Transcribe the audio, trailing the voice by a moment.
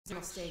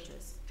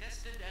stages.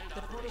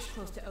 The portal's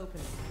close to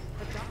opening,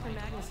 but Dr.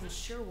 Magnuson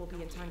sure will be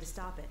in time to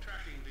stop it.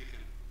 Tracking beacon.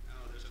 Oh,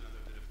 there's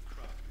another bit of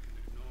cruft we can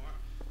ignore.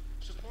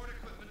 Support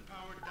equipment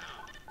powered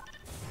down.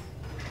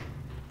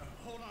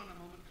 Hold on a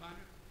moment,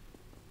 Climber.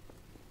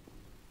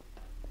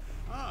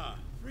 Ah,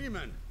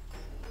 Freeman.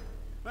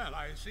 Well,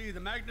 I see the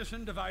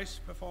Magnuson device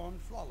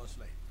performed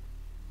flawlessly.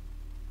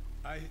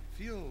 I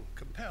feel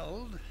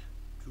compelled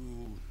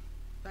to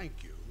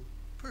thank you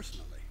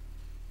personally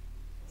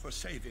for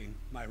saving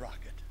my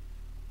rocket.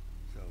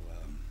 So,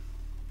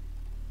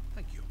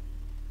 thank you.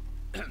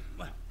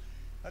 Well,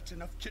 that's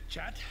enough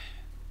chit-chat.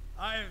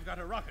 I've got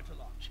a rocket to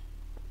launch.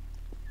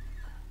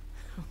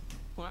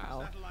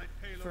 Wow.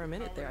 For a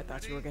minute there, I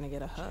thought you were going to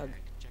get a hug.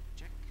 Check.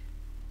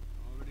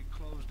 Already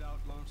closed out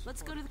launch.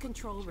 Let's go to the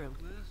control room.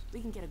 We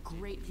can get a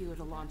great view of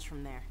the launch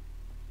from there.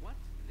 What's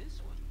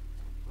this one?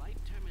 Flight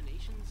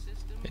termination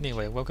system?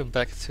 Anyway, welcome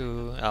back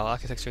to our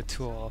architecture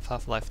tour of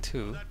Half-Life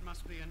 2. That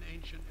must be an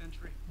ancient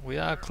entry. We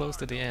are close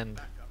to the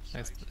end.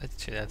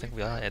 Actually, I think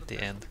we are at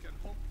the end.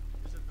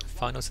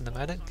 Final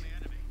cinematic?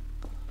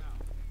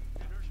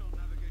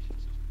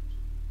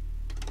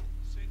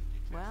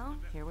 Well,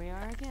 here we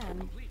are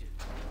again.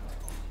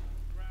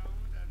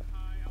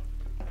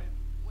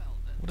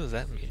 What does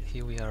that mean?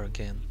 Here we are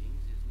again.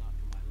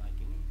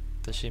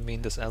 Does she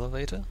mean this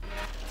elevator?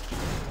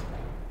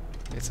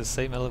 It's the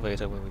same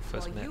elevator when we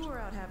first met. While you were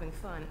out having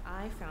fun,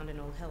 I found an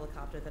old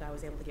helicopter that I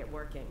was able to get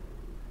working.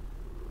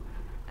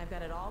 I've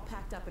got it all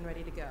packed up and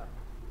ready to go.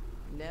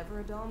 Never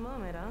a dull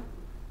moment, huh?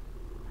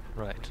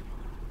 Right.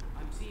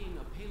 I'm seeing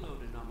a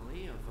payload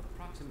anomaly of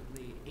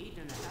approximately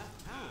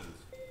 8.5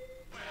 pounds.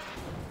 Well,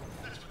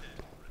 that's within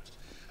tolerance.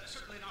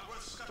 Certainly not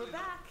worth scuttling. We're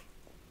back!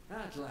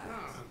 At last.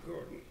 Ah,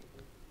 Gordon.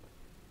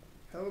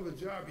 Hell of a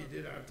job you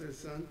did out there,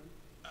 son.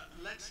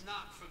 Let's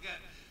not forget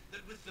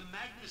that with the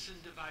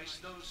Magnuson device,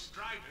 those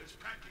striders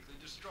practically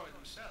destroy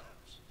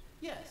themselves.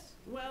 Yes.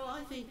 Well,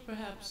 I think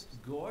perhaps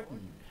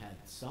Gordon had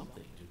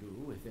something to do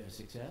with their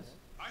success.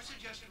 I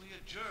suggest we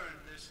adjourn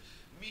this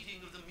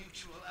meeting of the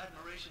Mutual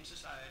Admiration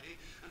Society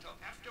until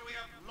after we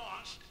have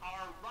launched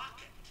our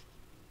rocket.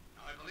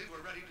 Now, I believe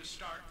we're ready to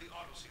start the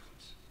auto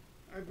sequence.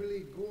 I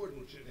believe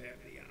Gordon should have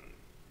the honor.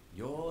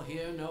 You'll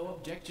hear no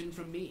objection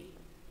from me.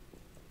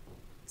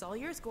 It's all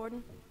yours,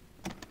 Gordon.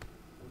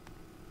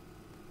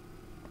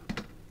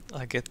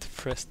 I get to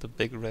press the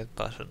big red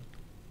button.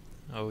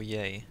 Oh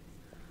yay.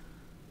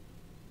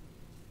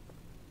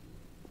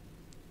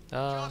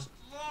 Just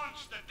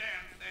launch the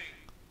damn thing!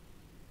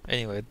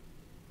 Anyway,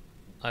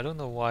 I don't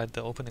know why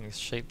the opening is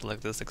shaped like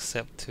this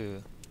except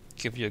to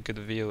give you a good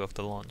view of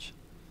the launch.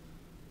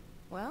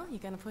 Well, you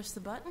gonna push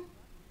the button?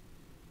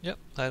 Yep,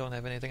 I don't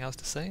have anything else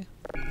to say.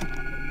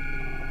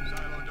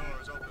 Silo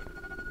doors open.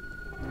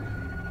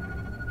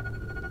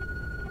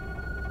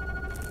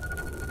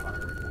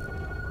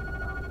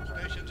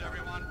 Stations,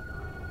 everyone.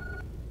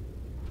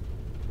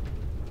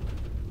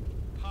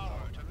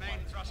 Power to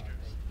main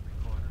thrusters.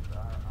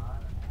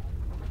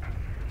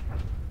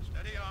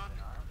 Steady on.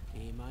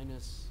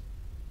 A-minus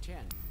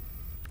 10,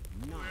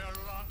 9, We're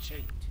launching.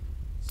 8,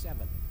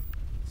 7,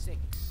 6,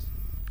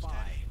 5,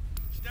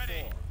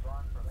 Steady.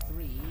 4,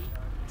 3,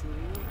 2, 1.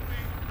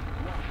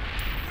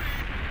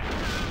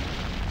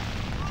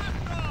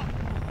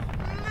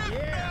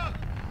 Yeah!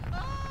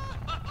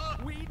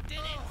 We did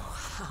it!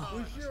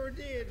 We sure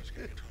did.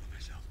 Control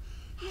myself.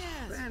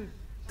 Yes!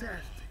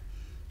 Fantastic.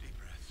 Deep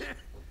breaths. Deep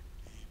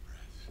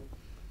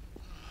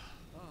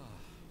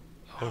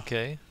breaths.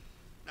 Okay.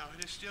 Now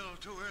it is still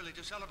too early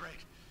to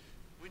celebrate.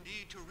 We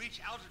need to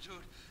reach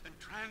altitude and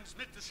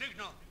transmit the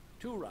signal.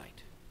 Too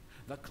right.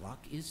 The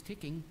clock is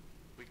ticking.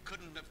 We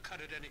couldn't have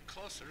cut it any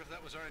closer if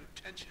that was our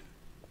intention.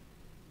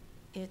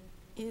 It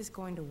is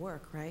going to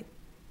work, right?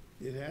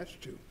 It has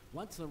to.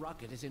 Once the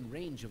rocket is in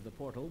range of the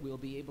portal, we'll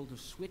be able to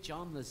switch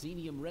on the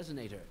xenium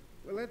resonator.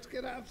 Well, let's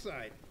get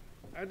outside.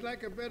 I'd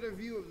like a better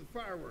view of the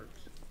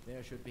fireworks.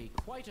 There should be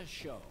quite a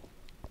show.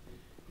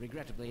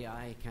 Regrettably,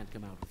 I can't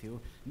come out with you.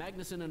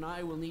 Magnuson and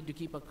I will need to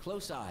keep a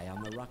close eye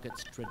on the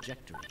rocket's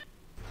trajectory.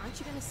 Aren't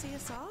you gonna see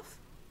us off?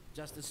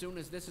 Just as soon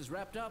as this is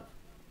wrapped up,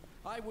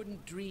 I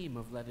wouldn't dream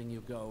of letting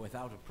you go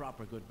without a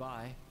proper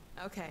goodbye.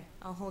 Okay,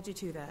 I'll hold you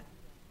to that.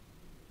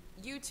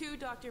 You too,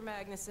 Dr.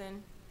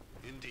 Magnuson.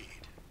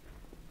 Indeed.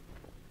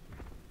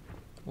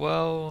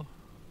 Well,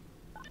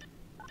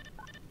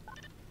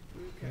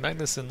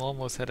 Magnuson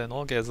almost had an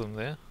orgasm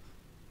there,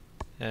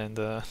 and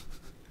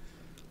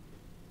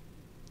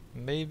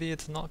maybe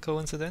it's not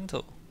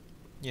coincidental.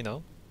 You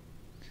know,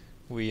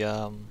 we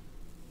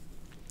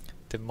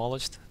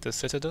demolished the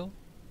Citadel,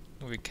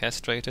 we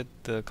castrated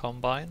the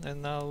Combine,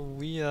 and now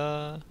we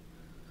are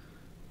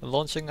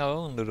launching our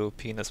own little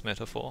penis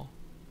metaphor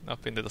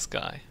up into the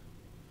sky.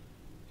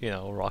 You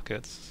know,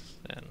 rockets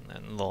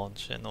and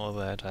launch and all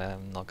that.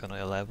 I'm not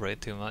gonna elaborate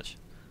too much.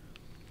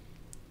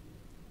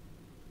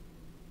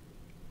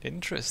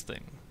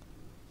 Interesting.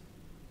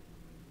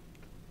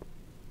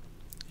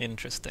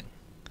 Interesting.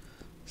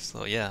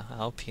 So yeah,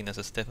 our penis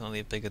is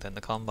definitely bigger than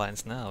the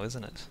Combine's now,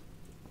 isn't it?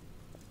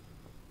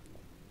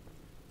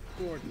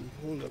 Gordon,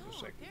 hold up a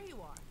second. There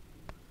you are.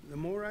 The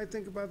more I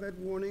think about that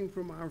warning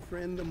from our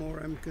friend, the more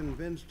I'm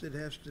convinced it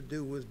has to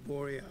do with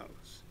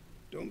Borealis.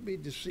 Don't be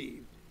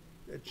deceived.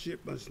 That ship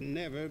must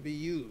never be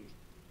used.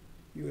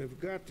 You have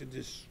got to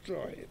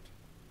destroy it,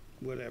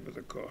 whatever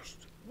the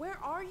cost. Where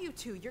are you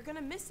two? You're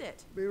gonna miss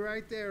it. Be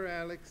right there,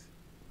 Alex.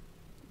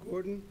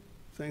 Gordon,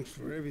 thanks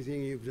for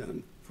everything you've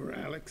done. For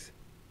Alex,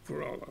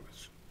 for all of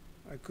us.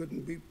 I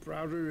couldn't be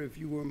prouder if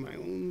you were my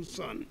own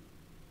son.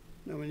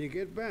 Now, when you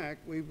get back,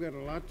 we've got a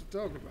lot to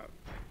talk about.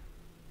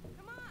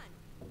 Come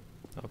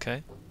on.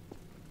 Okay.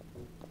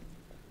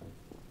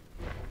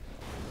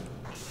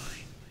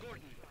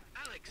 Gordon,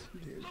 Alex,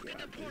 Dear look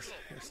God, at the this portal.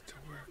 has to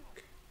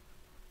work.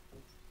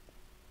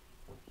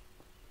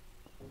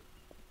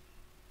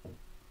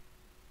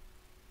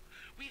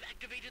 We've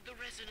activated the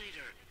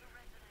resonator.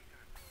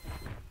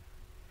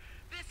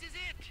 This is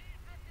it.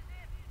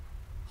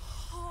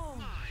 Oh,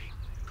 My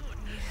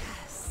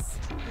goodness.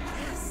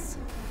 yes.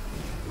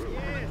 Portal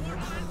has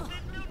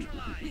been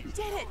neutralized. We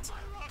did it.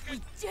 We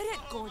did it,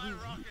 Gordon.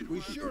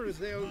 We sure as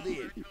hell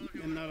did,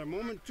 and not a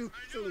moment too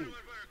soon.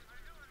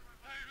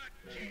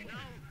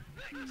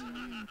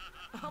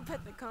 I'll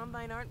bet the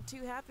Combine aren't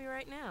too happy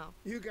right now.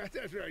 You got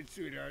that right,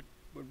 sweetheart.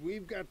 But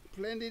we've got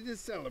plenty to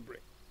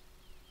celebrate.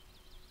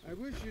 I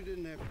wish you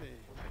didn't have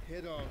to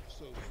head off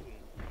so soon.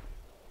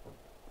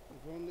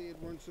 If only it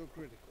weren't so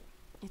critical.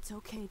 It's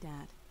okay,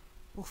 Dad.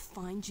 We'll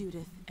find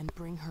Judith and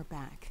bring her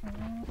back.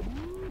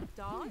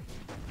 Dog?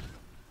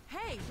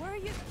 Hey, where are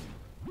you?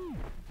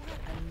 What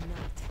a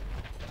nut.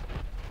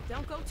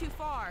 Don't go too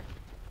far.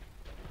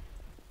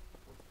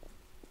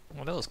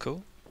 Well, that was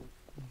cool.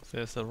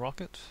 There's a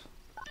rocket.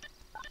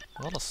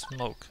 A lot of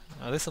smoke.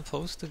 Are they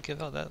supposed to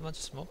give out that much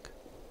smoke?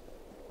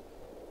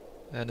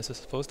 And is it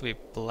supposed to be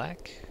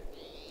black?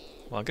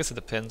 Well, I guess it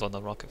depends on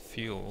the rocket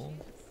fuel.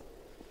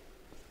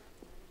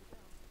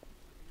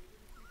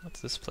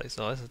 What's this place?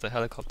 Oh, this is the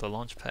helicopter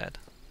launch pad.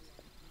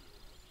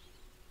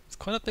 It's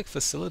quite a big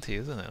facility,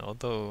 isn't it?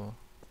 Although,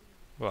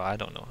 well, I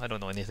don't know. I don't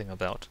know anything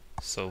about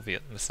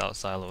Soviet missile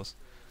silos.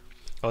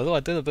 Although I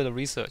did a bit of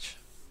research.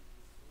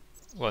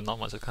 Well, not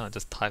much. I kind of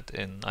just typed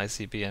in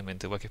ICBM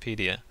into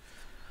Wikipedia.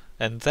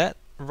 And that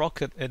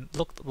rocket, it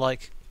looked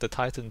like the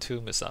Titan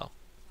II missile.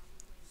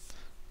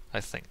 I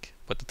think.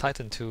 But the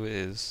Titan II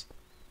is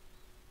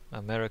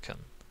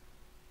American,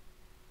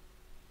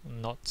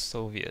 not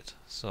Soviet.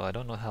 So I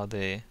don't know how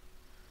they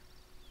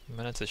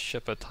managed to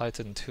ship a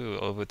Titan II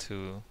over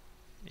to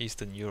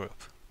Eastern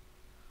Europe.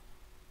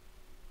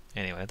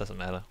 Anyway, it doesn't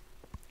matter.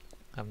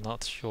 I'm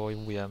not sure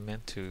we are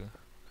meant to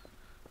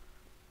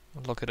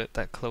look at it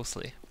that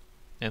closely.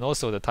 And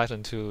also the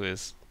Titan II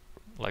is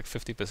like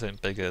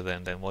 50% bigger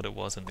than what it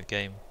was in the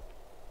game.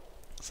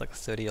 It's like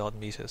 30 odd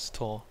meters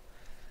tall.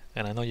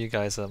 And I know you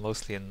guys are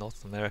mostly in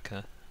North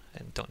America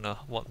and don't know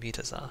what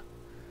meters are.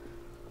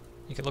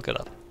 You can look it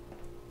up.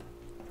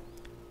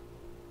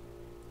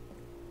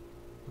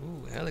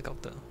 Ooh,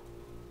 helicopter.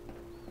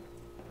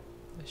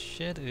 The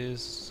shed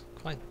is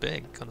quite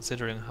big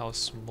considering how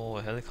small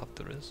a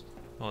helicopter is.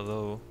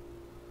 Although,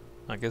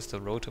 I guess the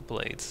rotor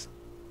blades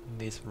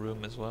need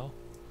room as well.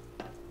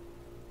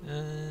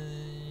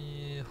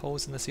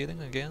 Holes in the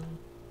ceiling again.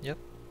 Yep.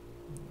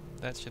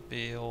 That should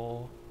be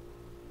all.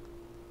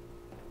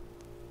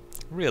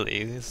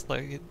 Really, it's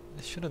like it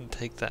shouldn't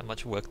take that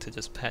much work to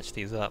just patch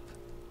these up.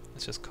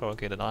 It's just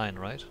corrugated iron,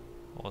 right?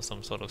 Or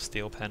some sort of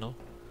steel panel.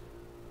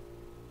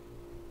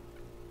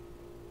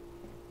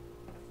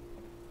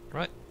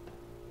 Right.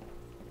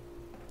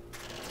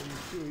 Are you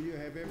sure you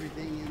have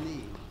everything you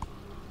need?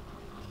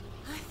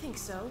 I think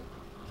so.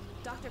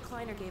 Dr.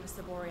 Kleiner gave us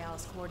the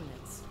Borealis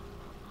coordinates.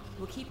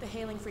 We'll keep the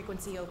hailing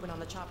frequency open on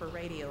the chopper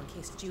radio in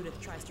case Judith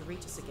tries to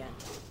reach us again.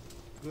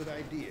 Good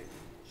idea.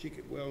 She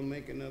could well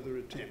make another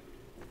attempt.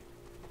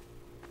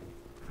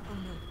 Oh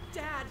no.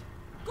 Dad!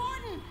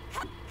 Gordon!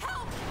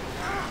 Help!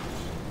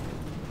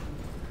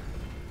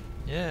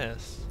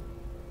 Yes.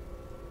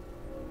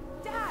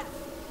 Dad!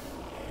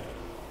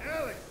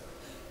 Alex!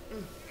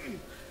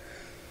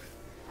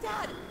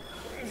 Dad!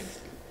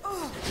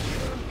 Oh.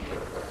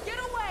 Get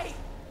away!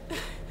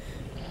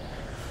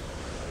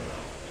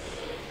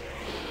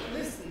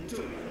 Listen to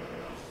me.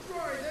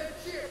 Destroy that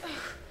ship.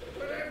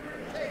 Whatever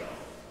it takes.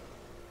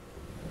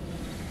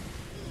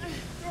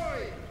 Destroy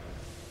it.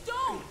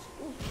 Don't!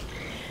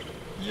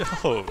 Yo!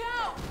 No!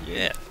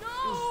 Yeah!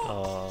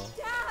 No!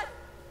 Dad!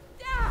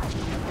 Dad!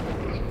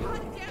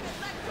 God damn it,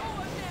 let go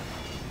of him!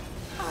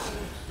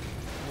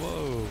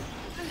 Whoa!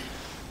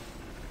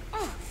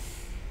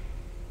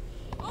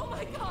 Oh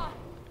my god!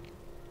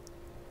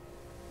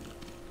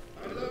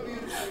 I love you,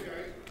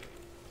 sweetheart.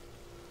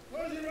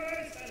 Close your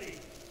eyes, honey.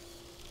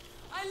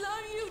 I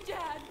love you,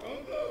 Dad!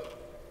 Don't go.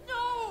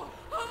 No!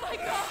 Oh my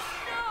god!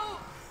 No!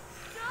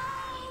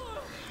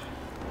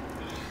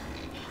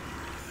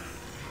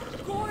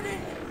 No!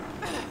 Gordon!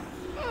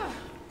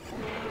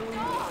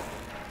 Dog!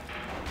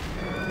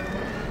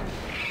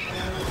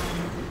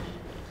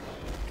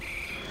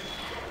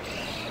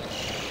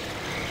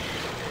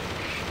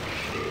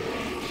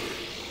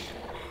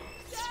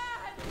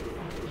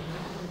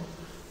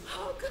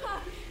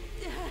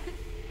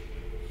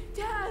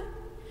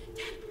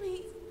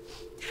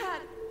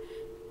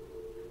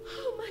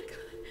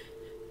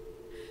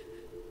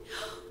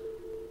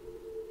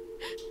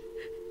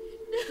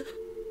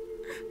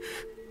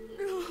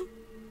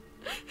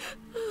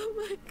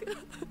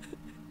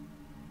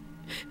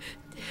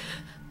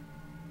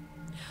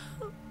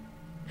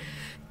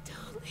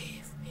 Don't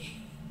leave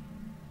me.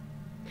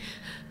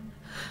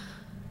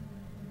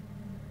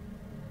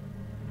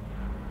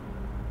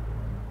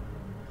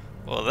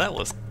 Well, that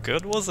was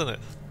good, wasn't it?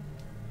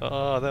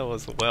 Oh, that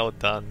was well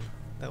done.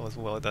 That was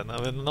well done.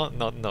 I mean, no,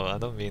 I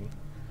don't mean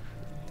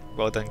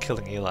well done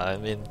killing Eli. I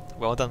mean,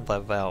 well done by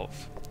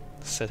Valve,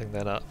 setting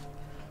that up,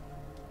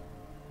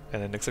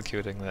 and then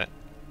executing that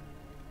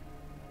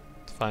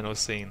final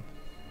scene.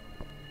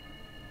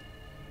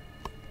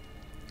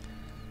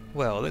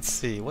 Well, let's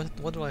see.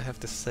 What do I have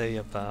to say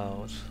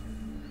about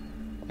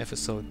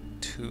episode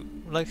 2?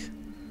 Like,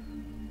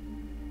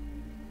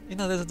 you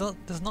know,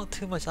 there's not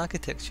too much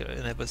architecture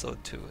in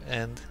episode 2,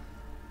 and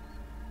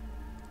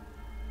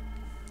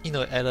you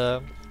know, at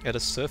a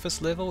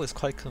surface level, it's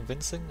quite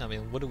convincing. I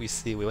mean, what do we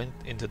see? We went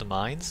into the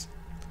mines.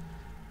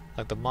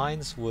 Like, the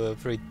mines were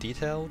very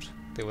detailed.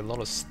 There were a lot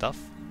of stuff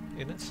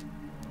in it.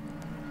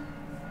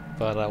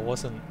 But I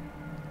wasn't,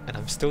 and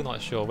I'm still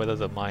not sure whether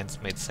the mines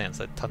made sense,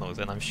 like tunnels.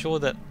 And I'm sure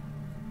that,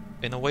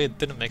 in a way, it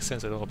didn't make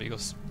sense at all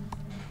because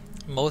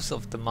most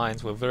of the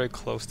mines were very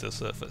close to the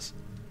surface.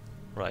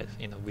 Right?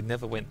 You know, we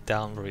never went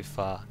down very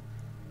far.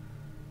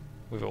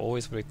 We were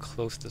always very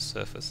close to the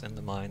surface in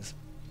the mines.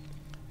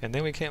 And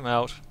then we came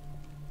out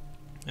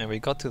and we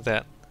got to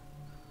that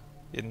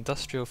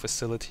industrial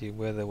facility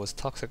where there was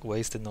toxic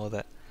waste and all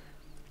that.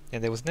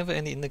 And there was never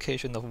any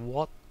indication of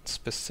what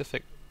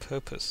specific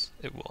purpose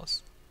it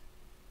was.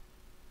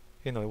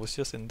 You know, it was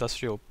just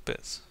industrial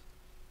bits.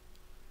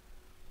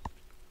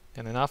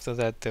 And then after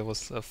that there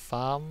was a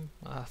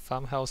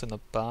farmhouse and a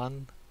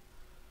barn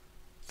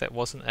that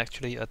wasn't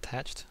actually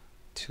attached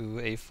to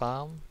a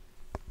farm.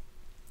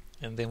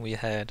 And then we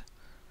had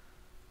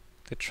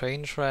the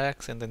train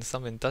tracks and then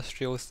some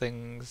industrial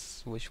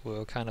things which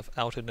were kind of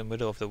out in the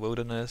middle of the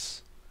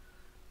wilderness.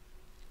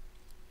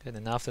 And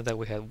then after that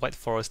we had White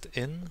Forest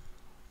Inn,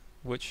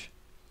 which,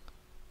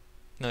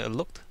 you know, it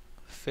looked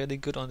fairly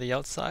good on the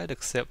outside,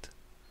 except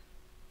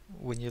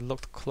when you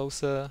looked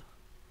closer,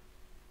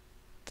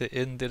 the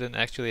inn didn't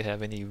actually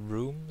have any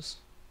rooms.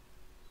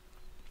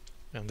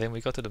 And then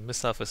we got to the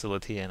missile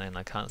facility, and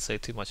I can't say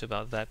too much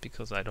about that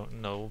because I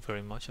don't know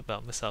very much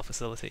about missile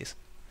facilities.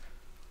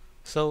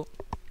 So,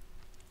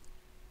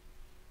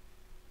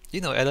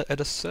 you know, at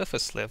a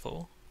surface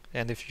level,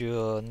 and if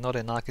you're not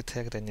an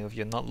architect and if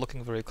you're not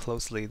looking very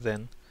closely,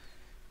 then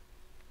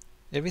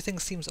everything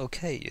seems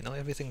okay, you know,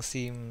 everything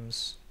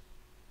seems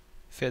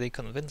fairly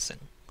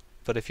convincing.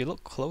 But if you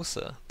look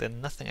closer,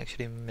 then nothing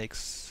actually makes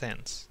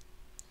sense.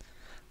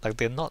 Like,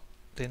 they're not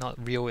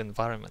real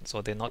environments,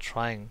 or they're not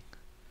trying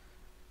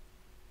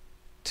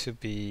to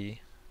be,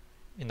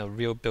 you know,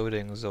 real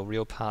buildings or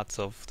real parts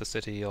of the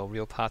city or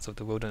real parts of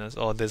the wilderness.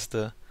 Or there's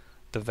the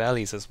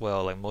valleys as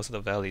well. Like, most of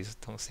the valleys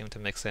don't seem to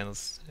make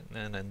sense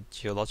in a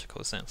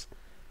geological sense,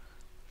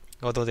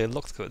 although they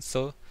looked good.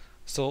 So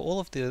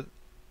all of the,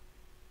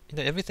 you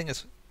know, everything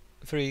is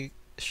very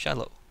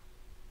shallow.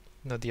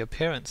 You know, the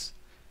appearance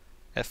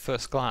at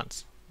first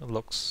glance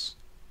looks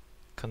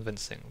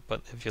convincing,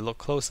 but if you look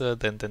closer,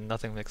 then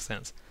nothing makes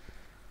sense.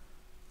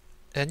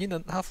 And you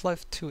know,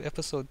 Half-Life 2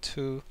 Episode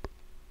 2,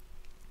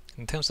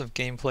 in terms of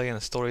gameplay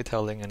and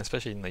storytelling, and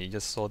especially, you know, you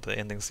just saw the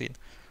ending scene,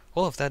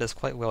 all of that is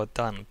quite well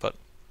done. But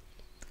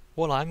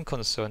what I'm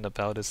concerned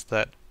about is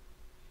that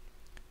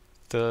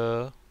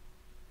the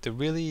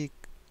really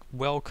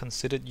well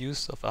considered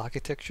use of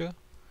architecture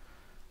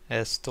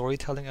as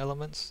storytelling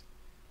elements,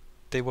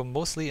 they were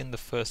mostly in the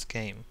first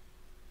game.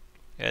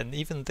 And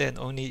even then,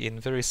 only in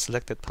very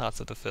selected parts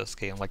of the first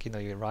game. Like, you know,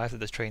 you arrive at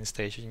the train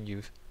station,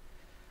 you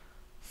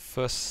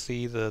first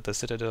see the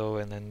citadel,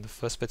 and then the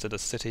first bits of the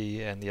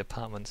city and the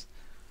apartments.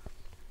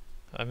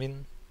 I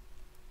mean,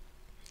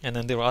 and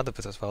then there were other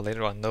bits as well.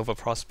 Later on, Nova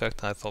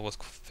Prospect I thought was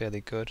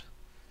fairly good.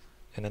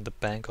 And then the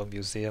bank or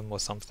museum or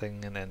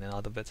something, and then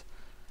other bits.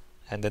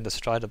 And then the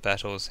Strider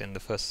battles in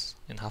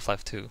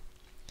Half-Life 2.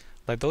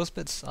 Like, those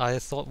bits I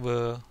thought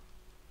were,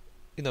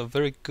 you know,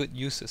 very good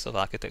uses of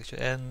architecture.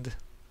 And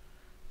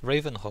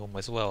Ravenholm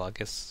as well, I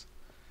guess.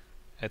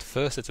 At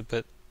first it's a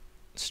bit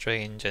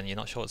strange and you're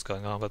not sure what's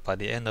going on, but by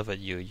the end of it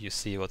you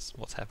see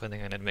what's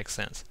happening and it makes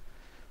sense.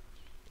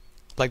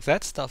 Like,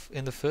 that stuff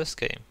in the first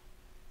game,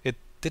 it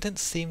didn't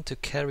seem to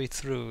carry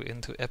through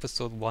into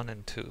episode 1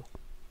 and 2.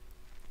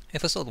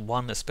 Episode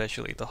 1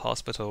 especially, the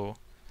hospital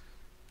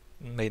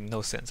made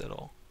no sense at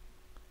all.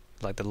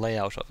 Like, the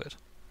layout of it.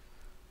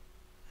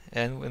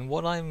 And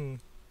what I'm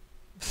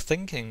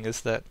thinking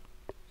is that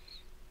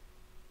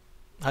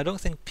I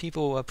don't think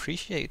people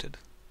appreciated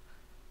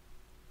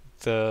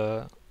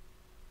the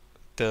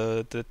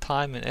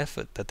time and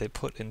effort that they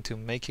put into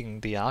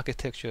making the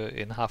architecture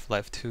in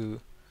Half-Life 2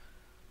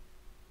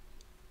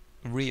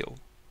 real.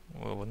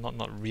 Well,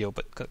 not real,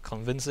 but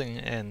convincing,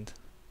 and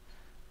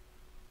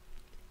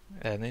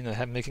you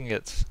know, making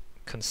it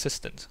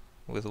consistent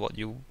with what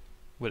you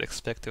would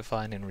expect to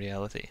find in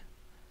reality.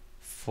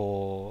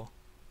 For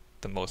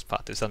the most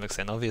part, to some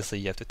extent. Obviously,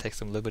 you have to take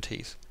some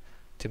liberties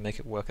to make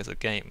it work as a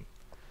game.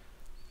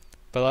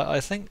 But I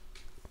think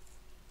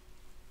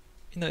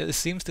it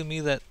seems to me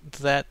that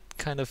that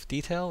kind of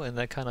detail and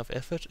that kind of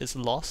effort is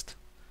lost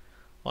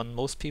on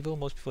most people.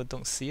 Most people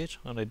don't see it,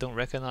 or they don't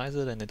recognize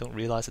it, and they don't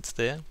realize it's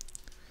there.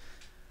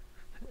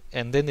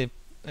 And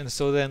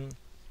so then,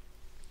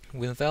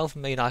 when Valve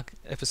made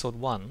Episode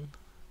 1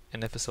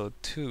 and Episode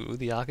 2,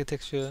 the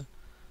architecture,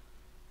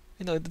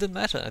 it didn't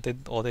matter,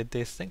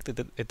 they think that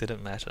it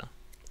didn't matter,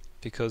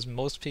 because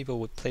most people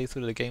would play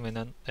through the game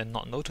and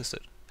not notice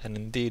it. And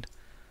indeed,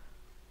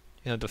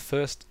 the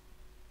first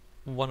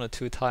 1 or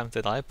 2 times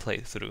that I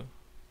played through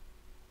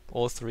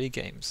all 3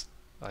 games,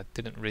 I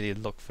didn't really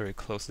look very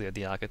closely at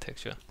the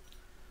architecture.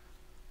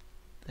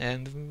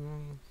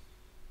 And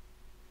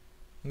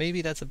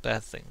maybe that's a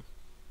bad thing,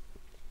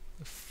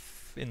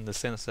 in the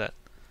sense that,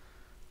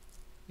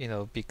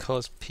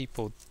 because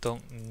people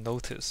don't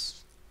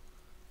notice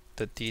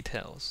the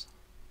details,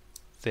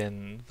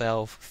 then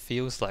Valve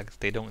feels like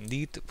they don't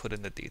need to put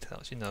in the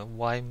details.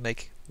 Why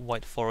make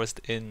White Forest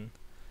Inn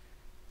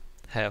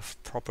have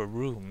proper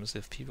rooms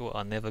if people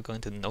are never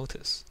going to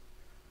notice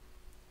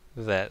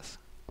that,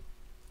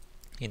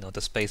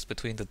 the space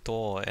between the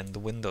door and the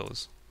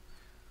windows,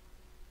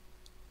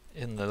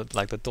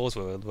 the doors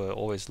were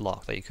always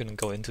locked, that you couldn't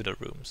go into the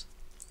rooms.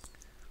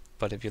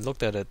 But if you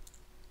looked at it,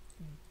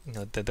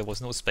 that there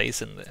was no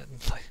space in there.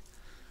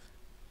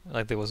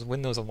 Like there was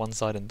windows on one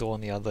side and door on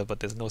the other, but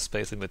there's no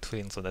space in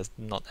between, so there's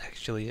not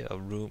actually a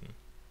room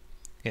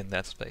in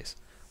that space.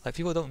 Like,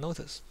 people don't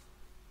notice.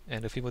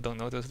 And if people don't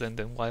notice, then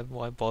why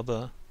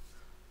bother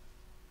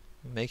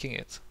making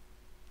it?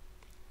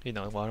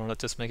 Why not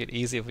just make it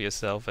easier for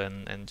yourself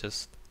and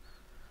just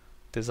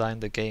design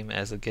the game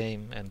as a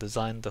game, and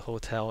design the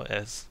hotel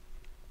as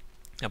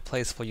a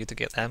place for you to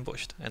get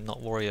ambushed and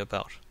not worry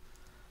about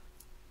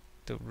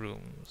the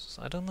rooms.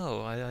 I don't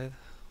know.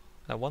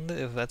 I wonder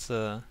if that's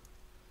a...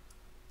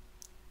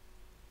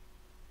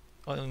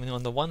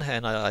 on the one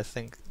hand, I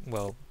think,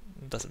 well,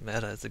 it doesn't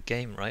matter, it's a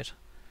game, right?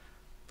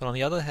 But on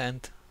the other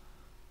hand,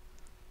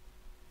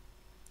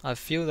 I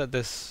feel that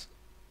there's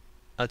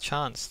a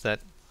chance that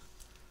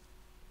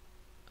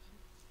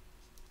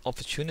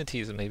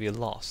opportunities may be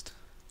lost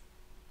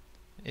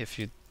if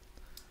you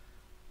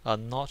are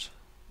not,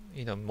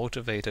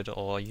 motivated,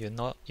 or you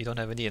don't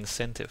have any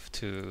incentive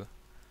to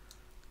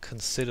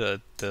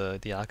consider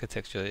the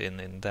architecture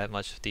in that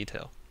much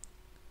detail.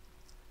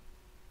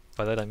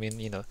 By that I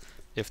mean,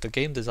 if the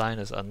game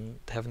designers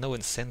have no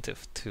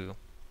incentive to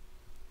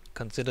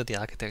consider the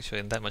architecture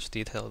in that much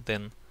detail,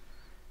 then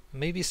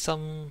maybe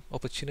some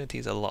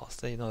opportunities are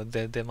lost.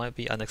 There might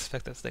be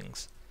unexpected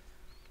things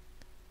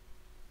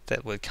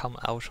that will come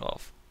out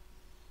of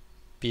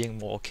being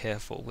more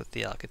careful with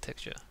the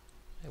architecture,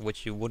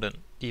 which you wouldn't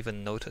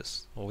even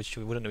notice, or which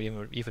you wouldn't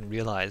even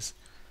realize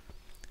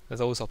that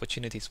those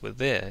opportunities were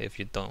there if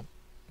you don't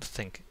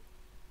think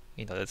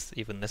it's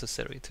even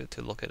necessary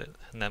to look at it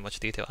in that much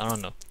detail. I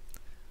don't know.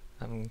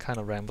 I'm kind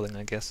of rambling,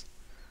 I guess.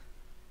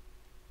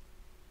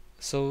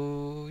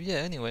 So yeah,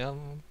 anyway, I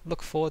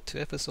look forward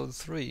to episode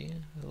 3,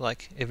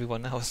 like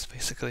everyone else.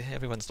 Basically,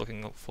 everyone's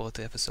looking forward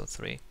to episode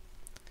 3.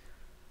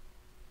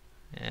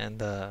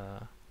 And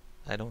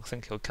I don't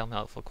think he'll come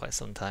out for quite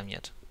some time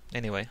yet.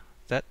 Anyway,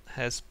 that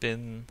has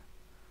been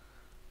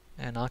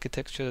an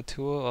architecture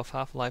tour of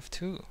Half-Life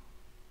 2.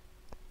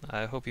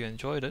 I hope you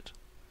enjoyed it.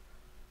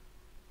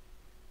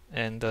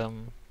 And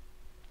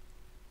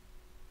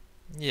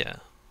yeah,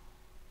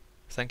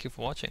 thank you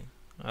for watching.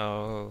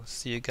 I'll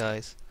see you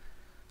guys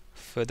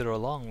further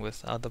along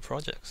with other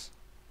projects.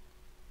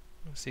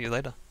 See you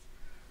later.